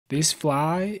This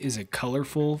fly is a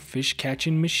colorful fish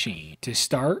catching machine. To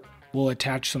start, we'll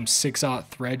attach some 6/0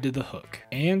 thread to the hook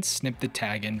and snip the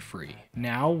tag end free.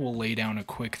 Now we'll lay down a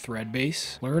quick thread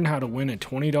base. Learn how to win a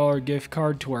 $20 gift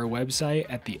card to our website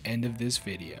at the end of this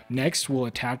video. Next, we'll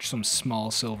attach some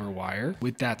small silver wire.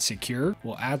 With that secure,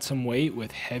 we'll add some weight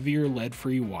with heavier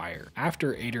lead-free wire.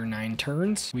 After 8 or 9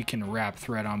 turns, we can wrap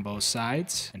thread on both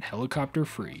sides and helicopter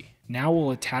free. Now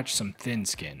we'll attach some thin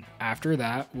skin. After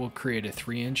that, we'll create a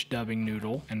 3-inch dubbing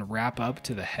noodle and wrap up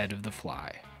to the head of the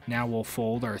fly. Now we'll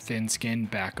fold our thin skin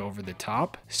back over the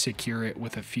top, secure it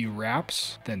with a few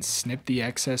wraps, then snip the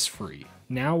excess free.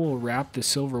 Now we'll wrap the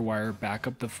silver wire back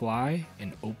up the fly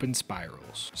in open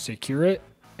spirals, secure it,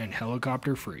 and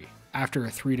helicopter free. After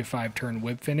a 3 to 5 turn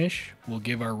whip finish, we'll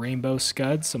give our Rainbow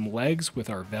Scud some legs with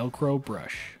our Velcro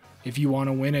brush. If you want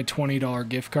to win a $20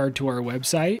 gift card to our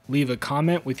website, leave a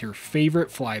comment with your favorite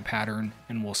fly pattern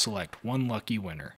and we'll select one lucky winner.